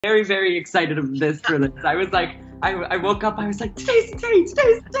Very, very excited of this for this. I was like, I woke up, I was like, today's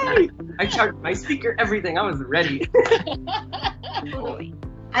the day. I charged my speaker, everything. I was ready.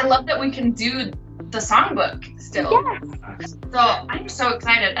 I love that we can do the songbook still. Yes. So I'm so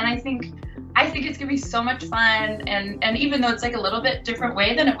excited, and I think it's gonna be so much fun. And even though it's like a little bit different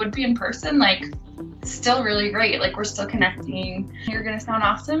way than it would be in person, like it's still really great. Like we're still connecting. You're gonna sound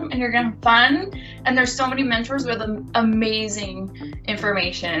awesome, and you're gonna have fun. And there's so many mentors with amazing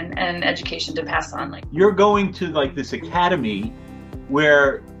information and education to pass on. Like you're going to like this academy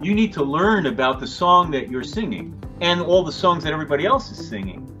where you need to learn about the song that you're singing and all the songs that everybody else is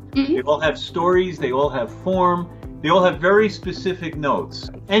singing. Mm-hmm. They all have stories, they all have form, they all have very specific notes.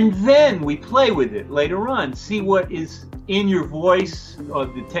 And then we play with it later on, see what is in your voice,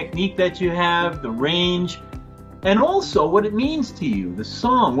 the technique that you have, the range, and also what it means to you, the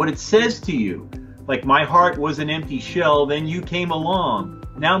song, what it says to you. Like, my heart was an empty shell, then you came along.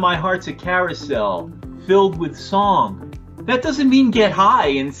 Now my heart's a carousel filled with song. That doesn't mean get high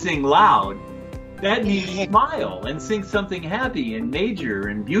and sing loud. That means smile and sing something happy and major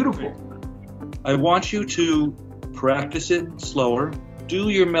and beautiful. I want you to practice it slower. Do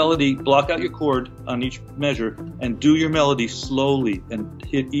your melody, block out your chord on each measure, and do your melody slowly and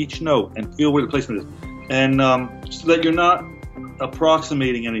hit each note and feel where the placement is. And so that you're not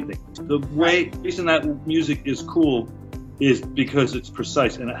approximating anything. The reason that music is cool is because it's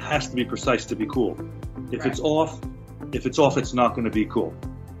precise, and it has to be precise to be cool. If it's off, it's not going to be cool.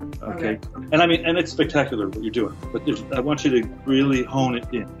 Okay. And I mean, and it's spectacular what you're doing, but I want you to really hone it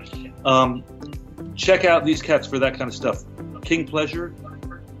in. Check out these cats for that kind of stuff. King Pleasure.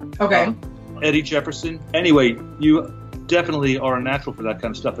 Okay. Eddie Jefferson. Anyway, you definitely are a natural for that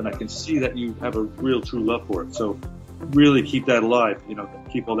kind of stuff, and I can see that you have a real true love for it. So really keep that alive,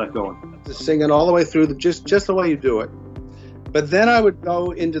 keep all that going. Just sing it all the way through, just the way you do it. But then I would go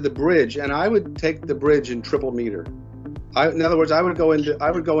into the bridge, and I would take the bridge in triple meter. In other words, I would go into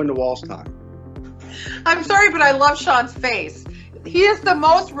waltz time. I'm sorry, but I love Sean's face. He has the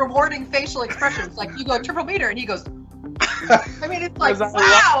most rewarding facial expressions. Like you go triple meter, and he goes. I mean, it's like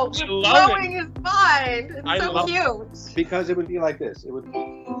wow, it's blowing his mind. It's so cute. Because it would be like this. It would.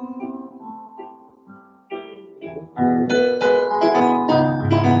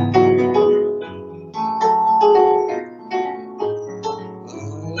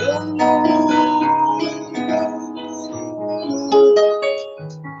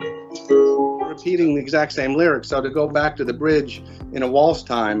 Repeating the exact same lyrics, so to go back to the bridge in a waltz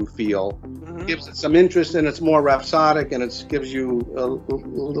time feel gives it some interest, and it's more rhapsodic, and it gives you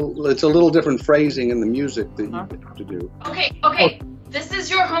it's a little different phrasing in the music that you have to do. Okay. This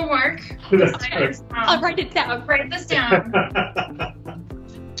is your homework. I'll write it down. Write this down.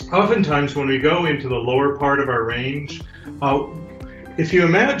 Oftentimes when we go into the lower part of our range, if you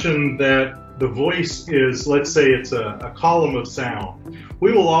imagine that the voice is, let's say it's a column of sound,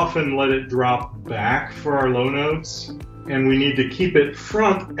 we will often let it drop back for our low notes, and we need to keep it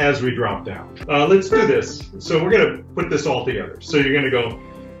front as we drop down. Let's do this. So we're going to put this all together. So you're going to go,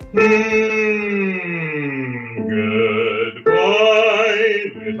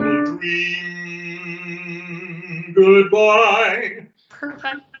 goodbye, little dream, goodbye.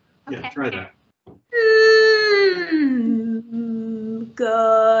 Perfect. Okay. Yeah, try that.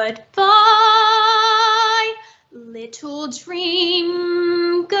 Goodbye, little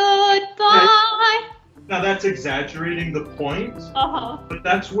dream, goodbye. Now that's exaggerating the point, but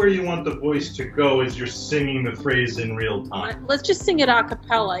that's where you want the voice to go as you're singing the phrase in real time. Let's just sing it a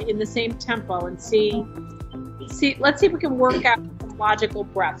cappella in the same tempo and see. Let's see if we can work out some logical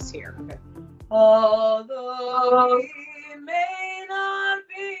breaths here. Okay. Although he may not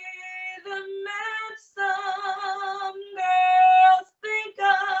be the man some girls think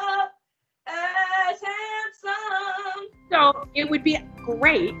of as handsome. So it would be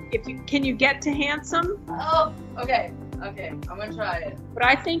great if can you get to handsome? Oh, okay, I'm gonna try it. But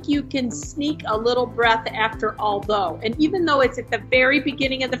I think you can sneak a little breath after although, and even though it's at the very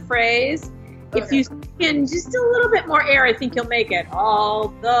beginning of the phrase, if you can just a little bit more air, I think you'll make it.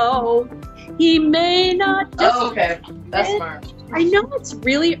 Although he may not. That's smart. I know it's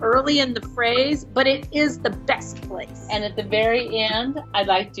really early in the phrase, but it is the best place. And at the very end, I'd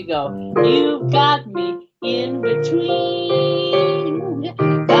like to go, you've got me in between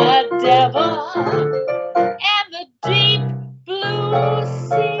the devil and the deep blue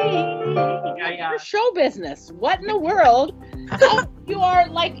sea. Yeah. Show business. What in the world? You are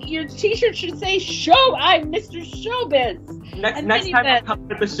like, your t-shirt should say show. I'm Mr. Showbiz. Next time I'll come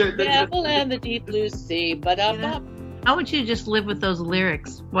with the shirt. The devil and the deep blue sea. I want you to just live with those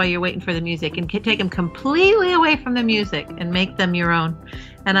lyrics while you're waiting for the music and take them completely away from the music and make them your own.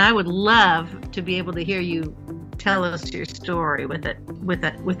 And I would love to be able to hear you tell us your story with it,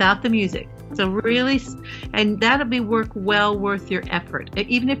 without the music. So really, and that'll be work well worth your effort.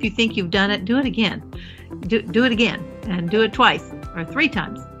 Even if you think you've done it, do it again. Do it again, and do it twice or 3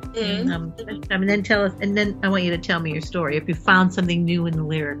 times. And then tell us, and then I want you to tell me your story if you found something new in the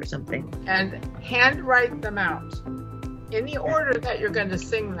lyric or something. And handwrite them out in the order that you're going to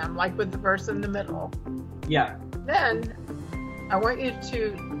sing them, like with the verse in the middle. Yeah. Then I want you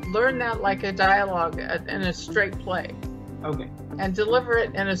to learn that like a dialogue in a straight play. Okay. And deliver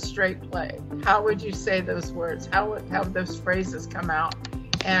it in a straight play. How would you say those words? How would those phrases come out?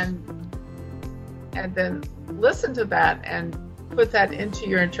 And then listen to that and put that into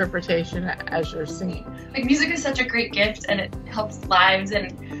your interpretation as you're singing. Like, music is such a great gift, and it helps lives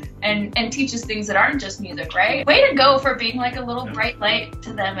and teaches things that aren't just music, right? Way to go for being like a little bright light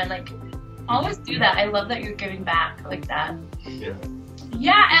to them, and like always do that. I love that you're giving back like that. Yeah.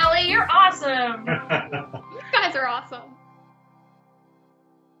 Yeah, Ellie, you're awesome. You guys are awesome.